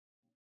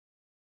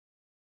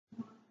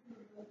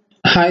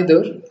Hi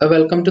there,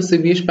 welcome to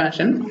Civish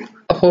Passion.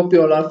 I hope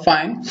you all are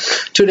fine.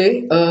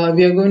 Today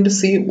we are going to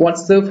see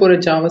what's there for a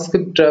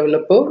JavaScript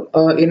developer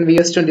in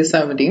VS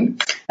 2017.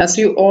 As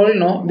you all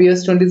know,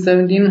 VS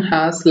 2017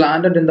 has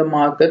landed in the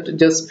market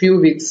just few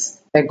weeks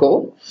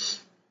ago.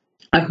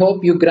 I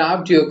hope you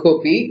grabbed your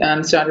copy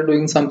and started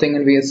doing something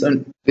in VS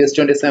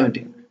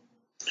 2017.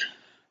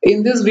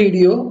 In this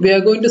video, we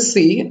are going to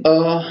see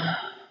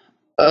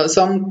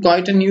some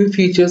quite a new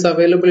features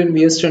available in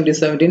VS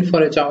 2017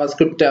 for a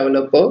JavaScript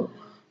developer.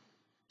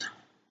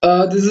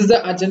 This is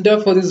the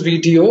agenda for this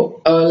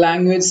video.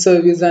 Language,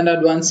 service and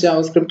advanced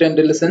JavaScript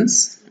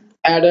intelligence,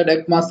 added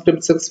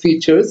ECMAScript 6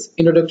 features,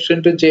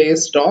 introduction to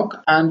JS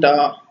talk, and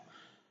a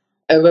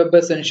web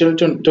essential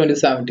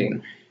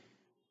 2017.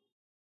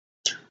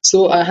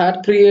 So I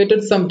had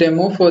created some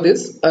demo for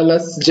this.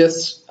 Let's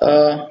just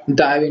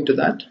dive into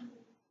that.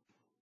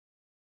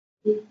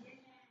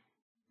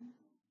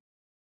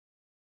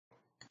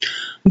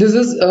 This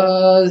is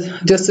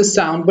just a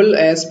sample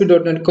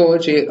ASP.NET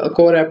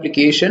core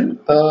application.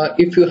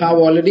 If you have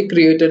already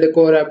created a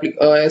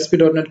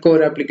ASP.NET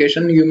core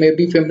application, you may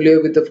be familiar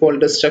with the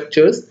folder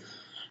structures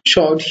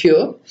shown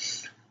here.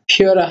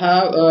 Here I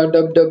have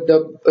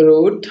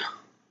www.root,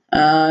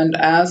 and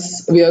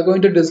as we are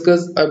going to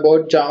discuss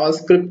about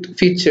JavaScript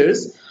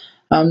features,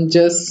 I'm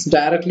just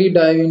directly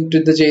dive into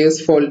the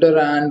JS folder,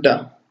 and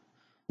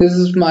this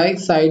is my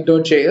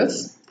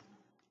site.js.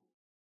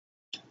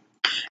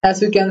 As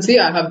you can see,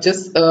 I have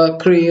just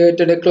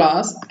created a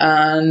class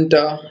and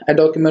a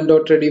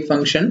document.ready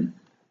function.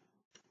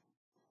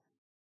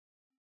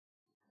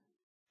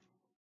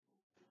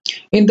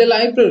 In the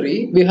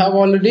library, we have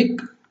already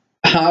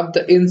have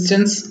the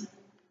instance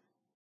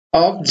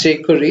of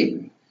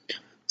jQuery.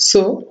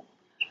 So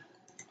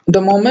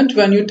the moment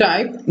when you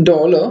type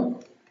 $,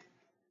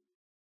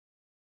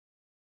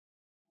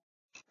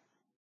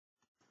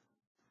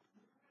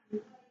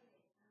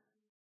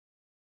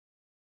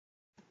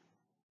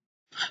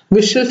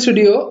 Visual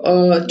Studio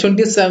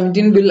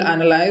 2017 will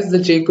analyze the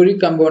jQuery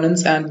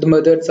components and the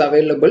methods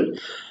available.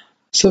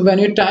 So when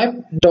you type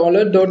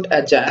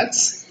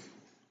 $.ajax,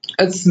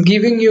 it's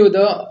giving you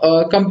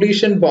the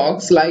completion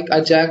box like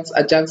Ajax,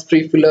 Ajax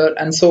prefiller,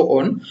 and so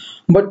on.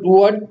 But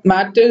what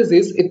matters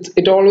is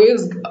it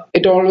always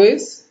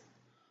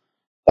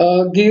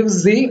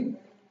gives the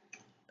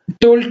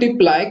tooltip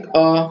like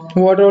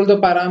what all the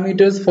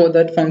parameters for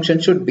that function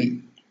should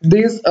be.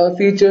 These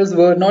features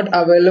were not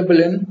available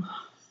in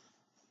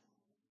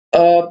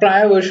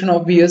prior version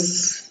of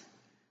VS.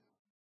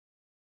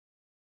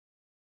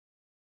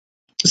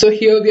 So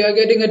here we are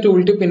getting a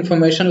tooltip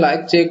information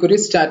like jQuery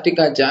static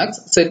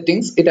Ajax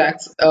settings. It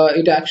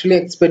actually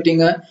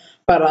expecting a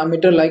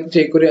parameter like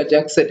jQuery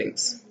Ajax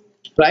settings,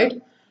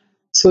 right?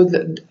 So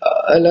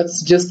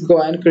let's just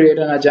go and create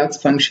an Ajax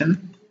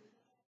function.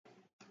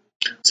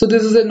 So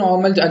this is a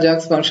normal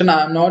Ajax function.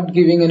 I am not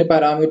giving any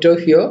parameter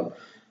here.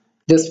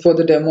 Just for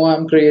the demo,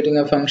 I'm creating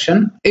a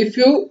function. If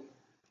you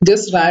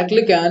just right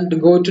click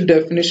and go to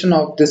definition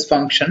of this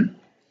function,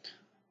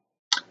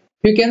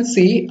 you can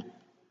see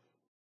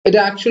it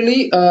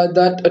actually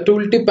that a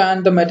tooltip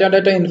and the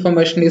metadata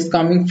information is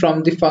coming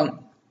from the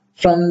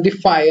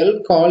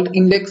file called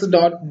index.d.ts.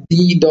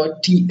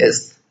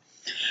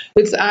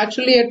 It's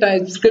actually a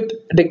TypeScript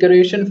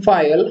decoration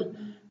file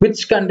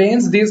which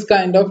contains this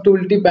kind of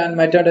tooltip and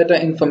metadata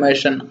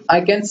information.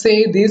 I can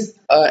say this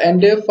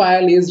entire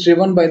file is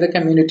driven by the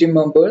community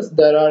members.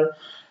 There are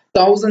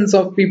thousands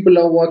of people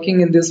are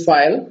working in this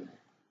file.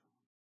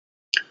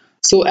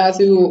 So as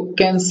you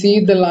can see,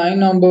 the line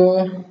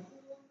number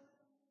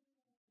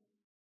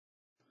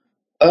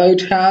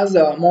it has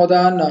more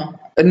than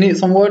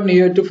somewhat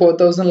near to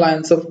 4,000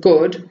 lines of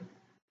code.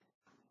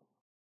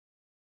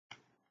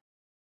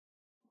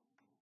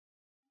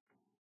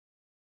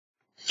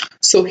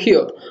 So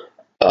here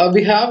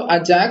we have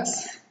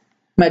Ajax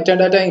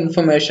metadata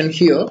information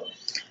here,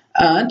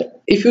 and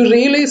if you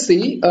really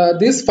see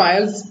this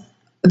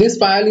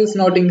file is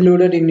not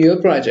included in your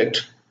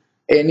project.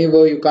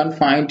 Anywhere you can't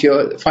find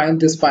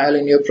this file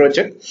in your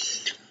project.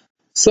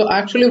 So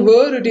actually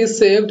where it is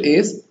saved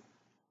is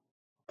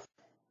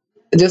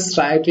just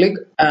right click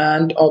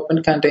and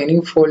open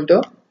containing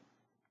folder.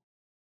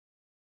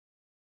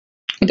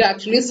 It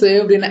actually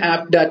saved in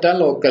app data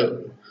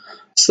local.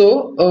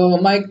 So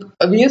my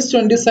VS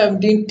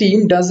 2017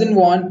 team doesn't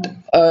want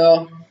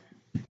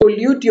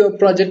pollute your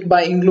project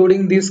by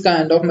including these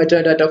kind of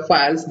metadata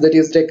files, that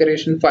is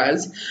decoration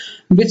files,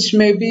 which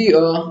may be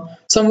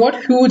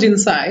somewhat huge in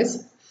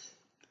size.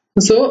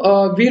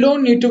 So we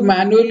don't need to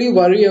manually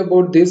worry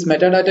about this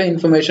metadata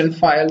information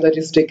file, that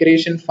is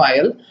decoration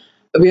file.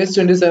 VS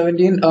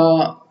 2017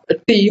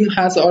 team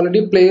has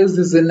already placed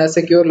this in a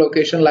secure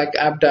location like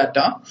app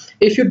data.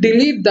 If you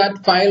delete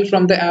that file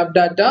from the app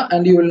data,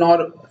 and you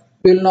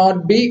will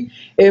not be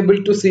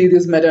able to see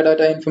these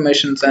metadata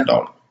informations and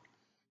all.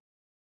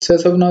 So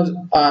now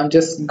I'm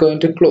just going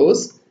to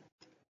close.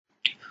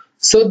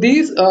 So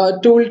these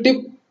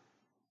tooltip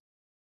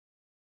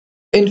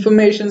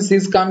informations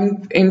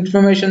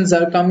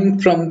are coming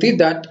from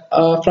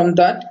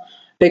that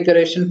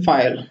decoration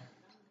file.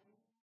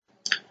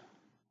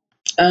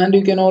 and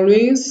you can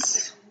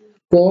always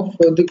go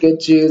for the get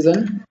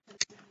JSON.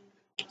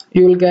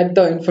 You will get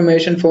the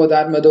information for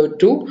that method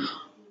too.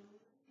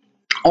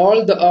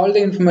 All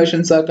the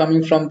informations are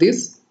coming from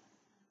this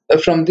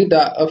from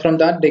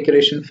that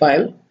decoration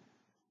file.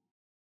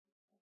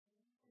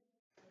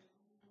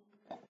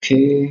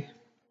 Okay.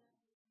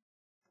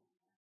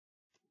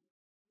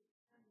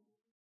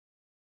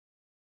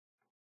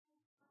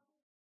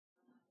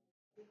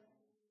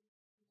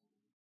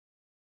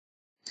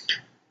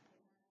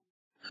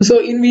 So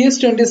in VS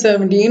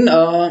 2017,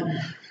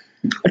 a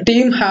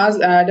team has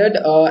added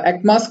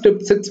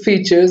ECMAScript 6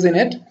 features in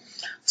it.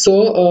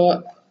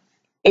 So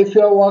if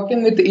you are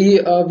working with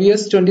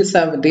VS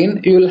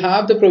 2017, you will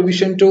have the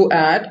provision to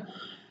add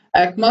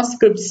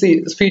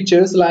ECMAScript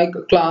features like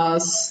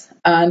class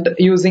and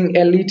using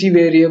LET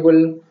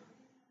variable.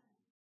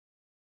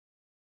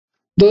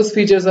 Those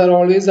features are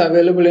always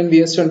available in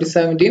VS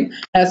 2017.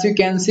 As you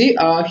can see,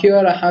 here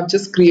I have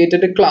just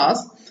created a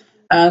class,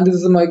 and this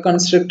is my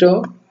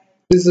constructor.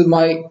 This is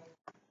my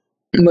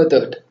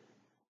method,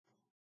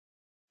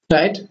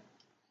 right?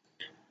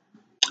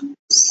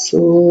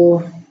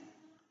 So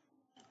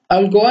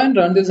I'll go and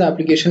run this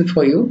application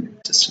for you.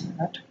 Just a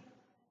minute.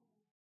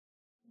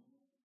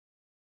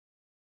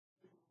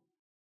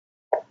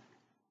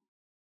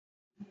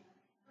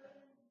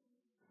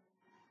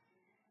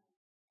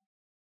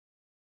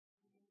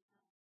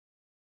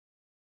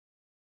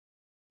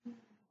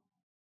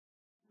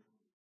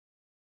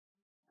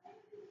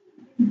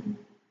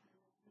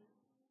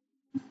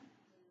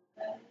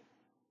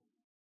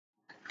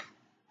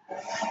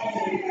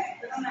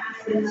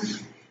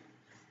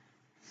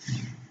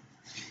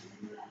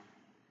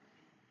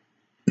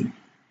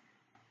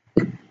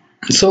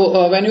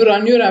 So when you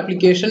run your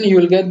application, you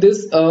will get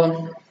this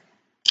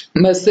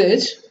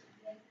message.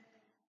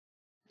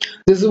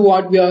 This is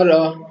what we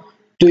are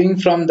doing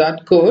from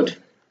that code.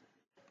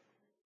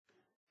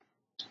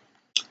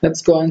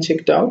 Let's go and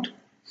check it out.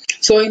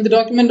 So in the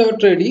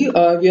document.ready,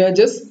 we are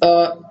just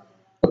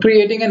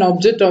creating an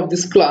object of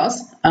this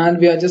class, and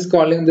we are just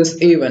calling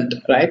this event,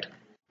 right?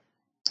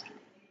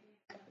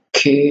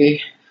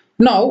 Okay.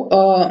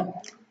 Now,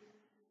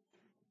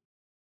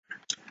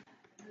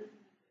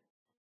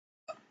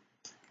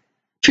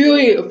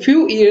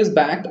 few years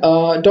back,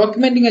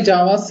 documenting a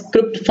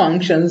JavaScript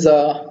functions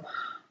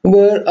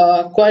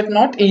were quite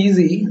not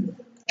easy,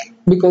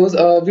 because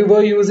we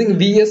were using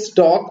VS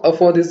Doc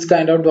for this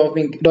kind of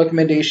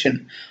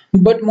documentation.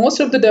 But most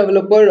of the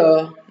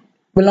developer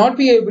will not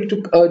be able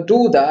to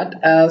do that,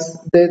 as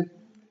they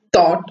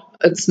thought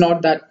it's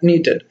not that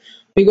needed,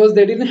 because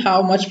they didn't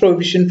have much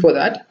provision for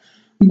that.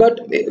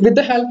 But with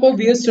the help of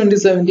VS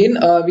 2017,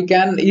 we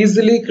can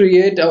easily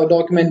create our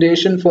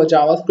documentation for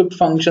JavaScript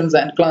functions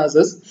and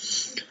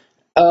classes.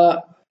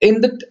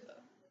 In the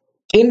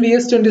in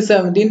VS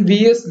 2017,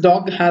 VS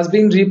Doc has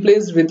been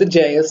replaced with the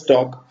JS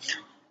Doc.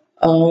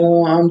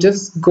 I'm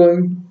just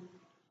going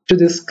to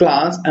this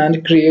class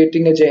and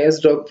creating a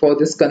JS doc for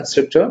this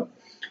constructor.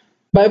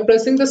 By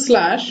pressing the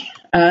slash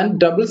and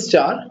double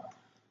star,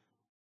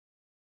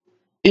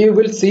 you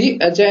will see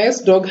a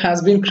JS doc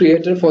has been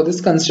created for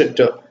this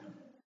constructor.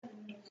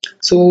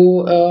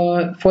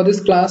 So for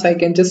this class, I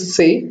can just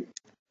say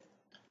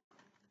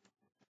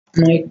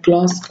my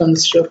class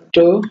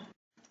constructor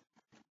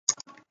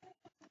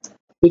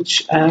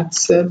which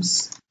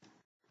accepts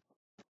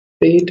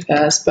weight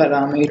as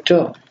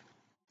parameter.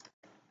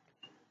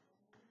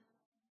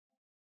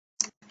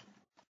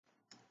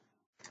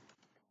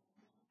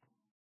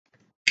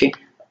 Okay.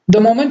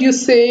 The moment you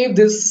save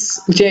this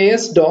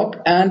JS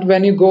doc, and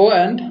when you go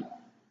and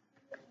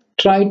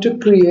try to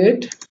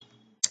create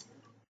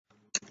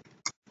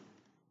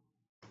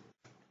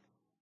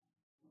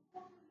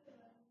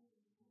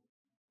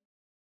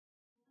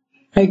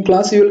my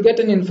class, you will get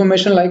an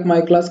information like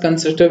my class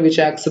constructor which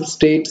accepts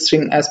state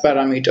string as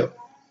parameter.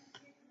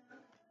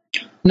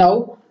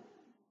 Now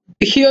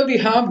here we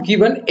have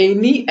given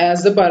any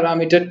as the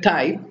parameter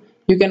type.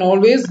 You can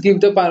always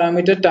give the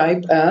parameter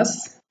type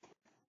as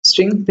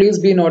string. Please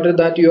be noted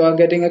that you are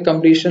getting a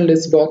completion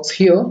list box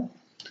here.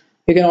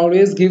 You can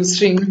always give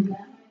string,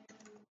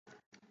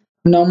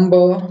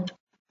 number.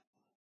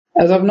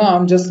 As of now,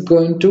 I'm just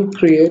going to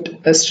create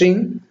a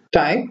string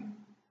type.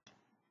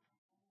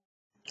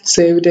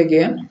 Save it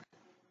again.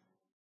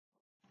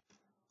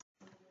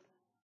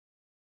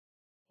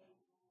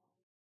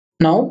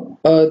 Now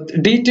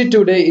dt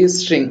today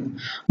is string.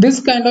 This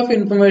kind of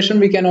information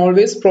we can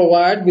always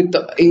provide with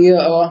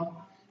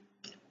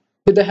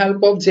the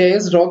help of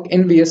JS doc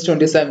in VS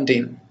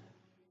 2017.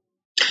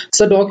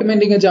 So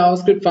documenting a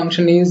JavaScript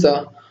function is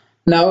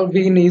never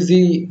been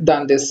easy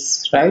than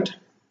this, right?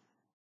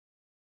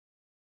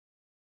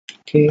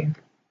 Okay.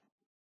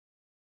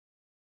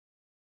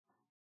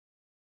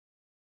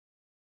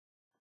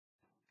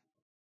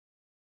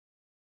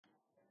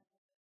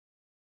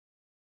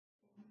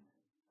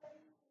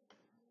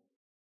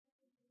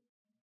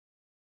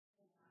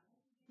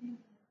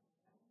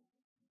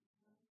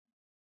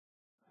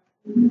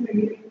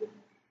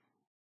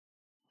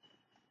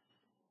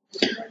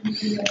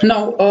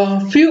 Now, a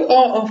few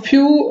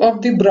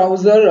of the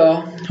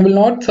browser will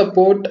not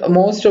support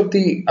most of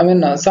the,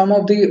 some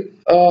of the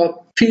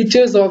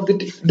features of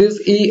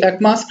this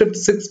ECMAScript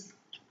 6,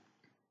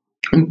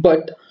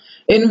 but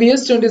in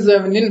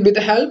VS2017, with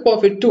the help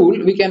of a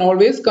tool, we can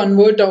always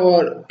convert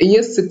our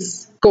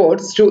ES6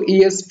 codes to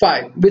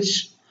ES5,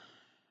 which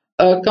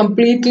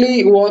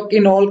completely work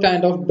in all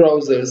kind of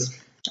browsers.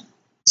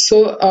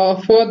 So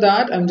for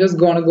that, I'm just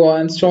gonna go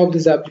and stop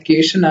this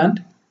application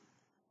and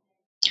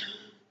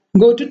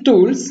go to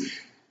tools.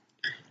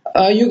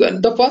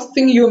 The first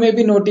thing you may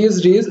be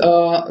noticed is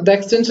the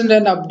extension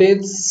and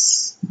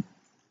updates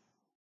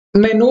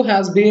menu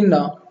has been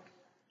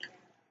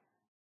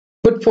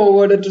put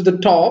forward to the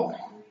top.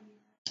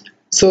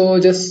 So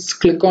just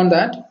click on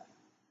that.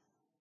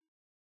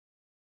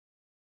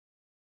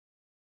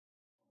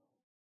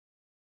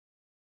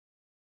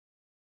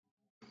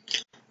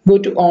 Go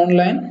to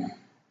online,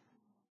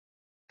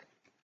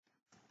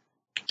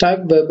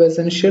 type Web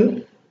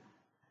Essential.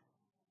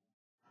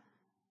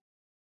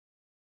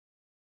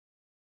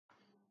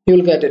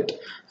 You'll get it.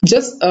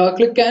 Just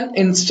click and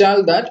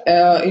install that.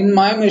 In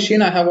my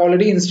machine, I have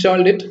already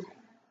installed it.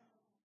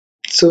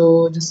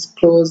 So just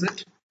close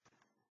it.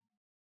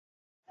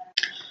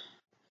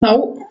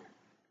 Now,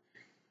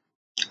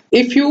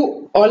 if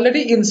you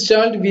already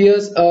installed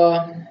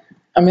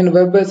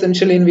Web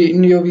Essential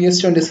in your VS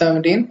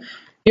 2017,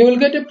 you will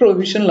get a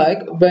provision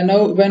like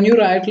when you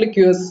right click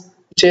your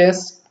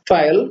JS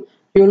file,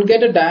 you will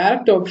get a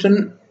direct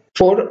option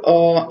for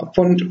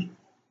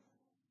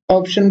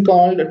option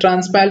called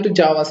transpile to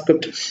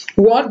JavaScript.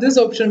 What this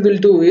option will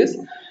do is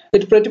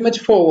it pretty much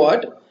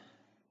forward.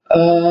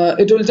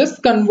 It will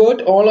just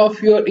convert all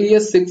of your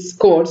ES6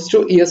 codes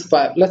to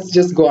ES5. Let's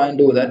just go and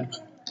do that.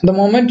 The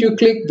moment you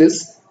click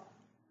this,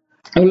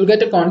 you will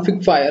get a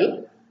config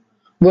file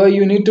where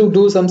you need to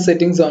do some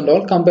settings and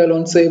all. Compile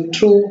on save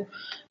true,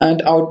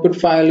 and output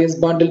file is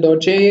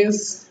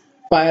bundle.js.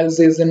 Files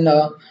is in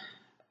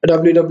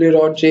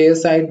www.js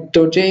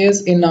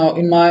site.js.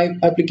 In my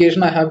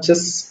application, I have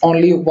just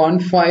only one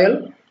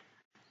file.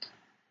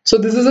 So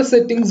this is the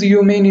settings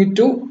you may need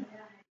to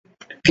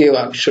give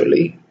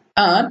actually.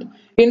 And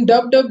in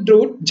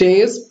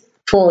www.js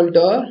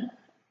folder,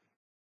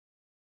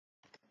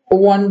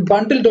 one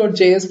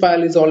bundle.js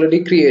file is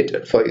already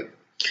created for you.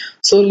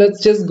 So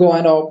let's just go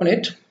and open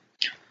it.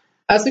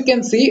 As you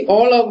can see,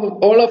 all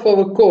of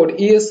our code,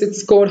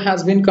 ES6 code,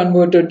 has been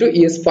converted to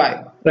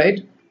ES5,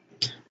 right?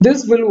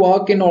 This will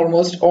work in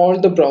almost all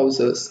the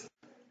browsers.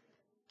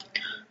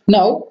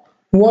 Now,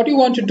 what you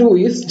want to do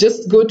is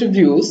just go to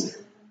views,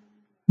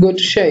 go to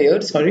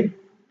shared,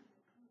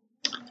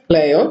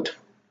 layout.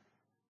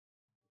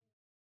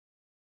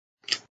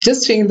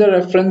 Just change the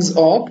reference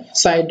of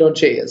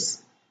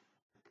site.js.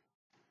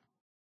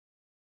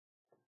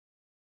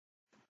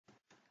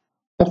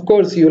 Of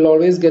course, you will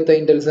always get the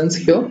IntelliSense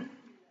here,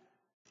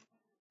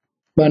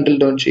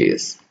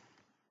 bundle.js.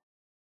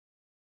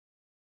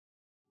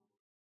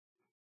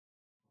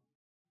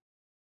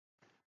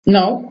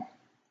 Now,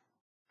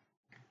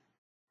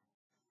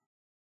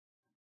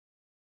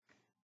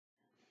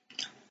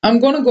 I'm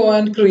going to go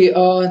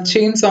and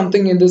change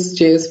something in this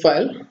JS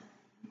file,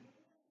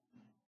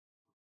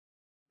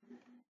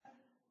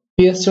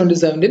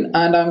 VS2017,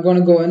 and I'm going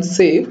to go and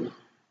save.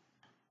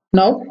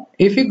 Now,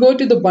 if you go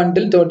to the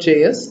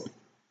bundle.js,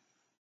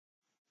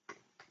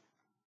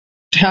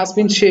 it has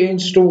been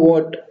changed to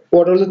what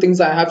are the things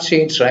I have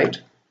changed, right?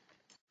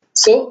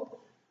 So,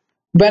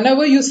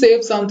 whenever you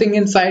save something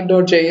in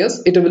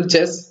site.js, it will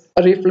just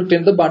reflect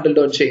in the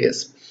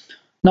bundle.js.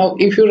 Now,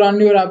 if you run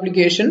your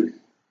application,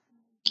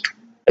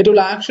 it will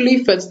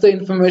actually fetch the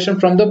information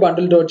from the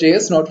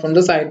bundle.js, not from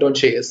the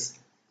site.js.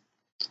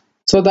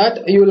 So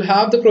that you will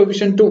have the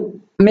provision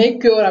to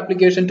make your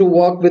application to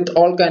work with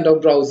all kind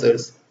of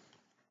browsers.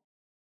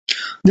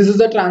 This is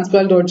the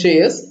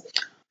transpile.js.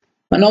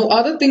 Now,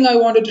 other thing I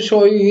wanted to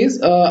show you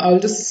is I'll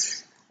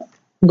just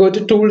go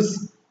to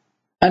tools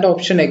and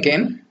option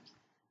again.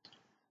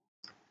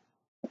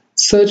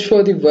 Search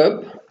for the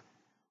web.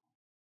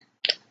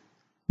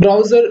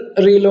 Browser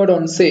reload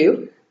on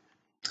save.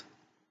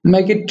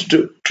 Make it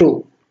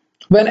true.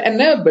 When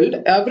enabled,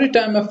 every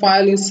time a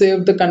file is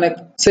saved, the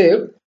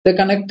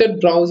connected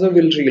browser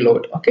will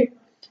reload. Okay.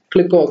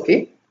 Click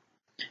OK.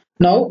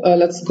 Now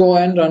let's go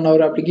and run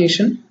our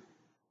application.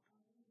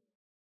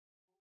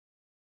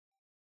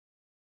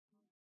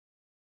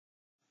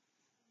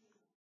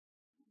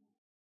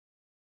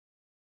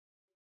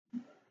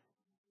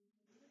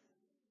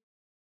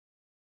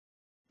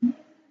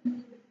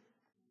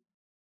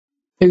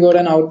 We got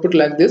an output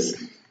like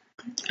this,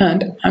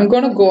 and I'm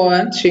gonna go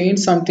and change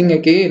something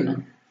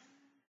again.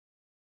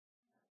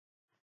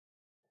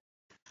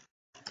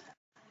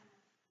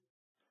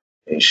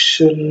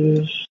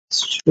 Visual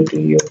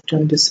Studio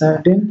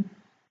 2017.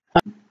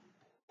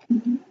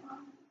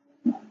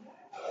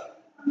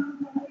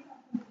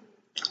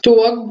 To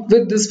work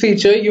with this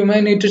feature, you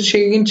may need to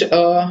change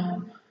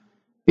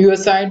your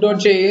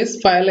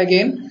site.js file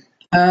again,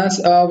 as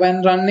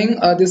when running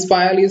this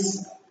file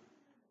is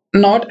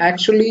not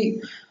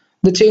actually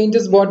The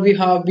changes what we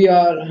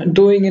are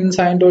doing in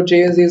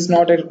sign.js is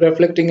not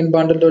reflecting in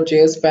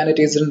bundle.js when it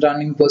is in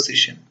running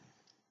position.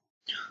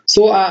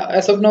 So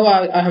as of now,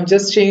 I have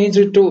just changed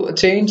it to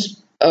change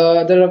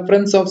the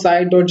reference of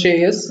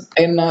site.js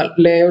in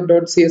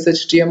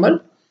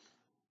layout.cshtml.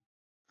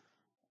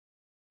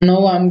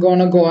 Now I'm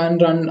gonna go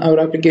and run our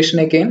application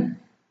again.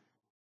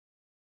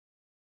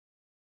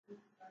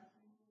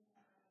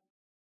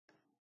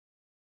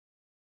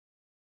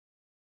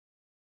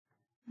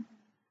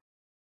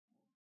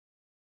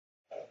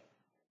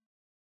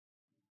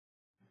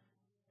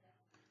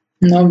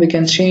 Now we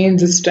can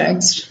change this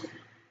text.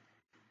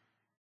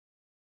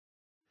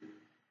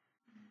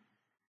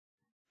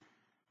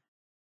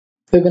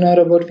 Webinar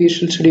about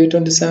Visual Studio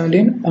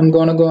 2017. I'm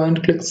gonna go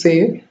and click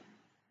save.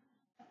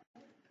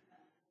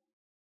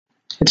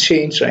 It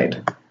changed, right?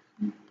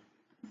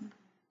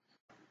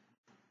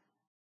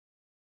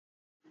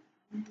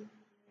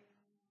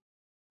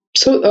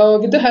 So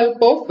with the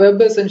help of Web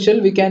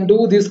Essential, we can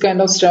do this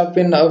kind of stuff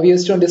in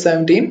VS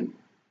 2017.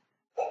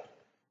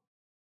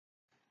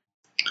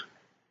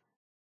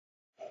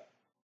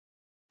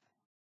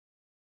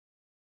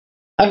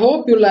 I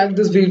hope you liked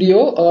this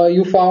video.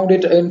 You found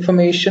it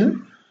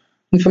informational.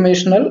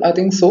 I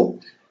think so.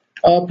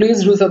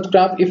 Please do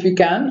subscribe if you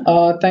can.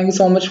 Thank you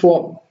so much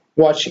for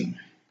watching.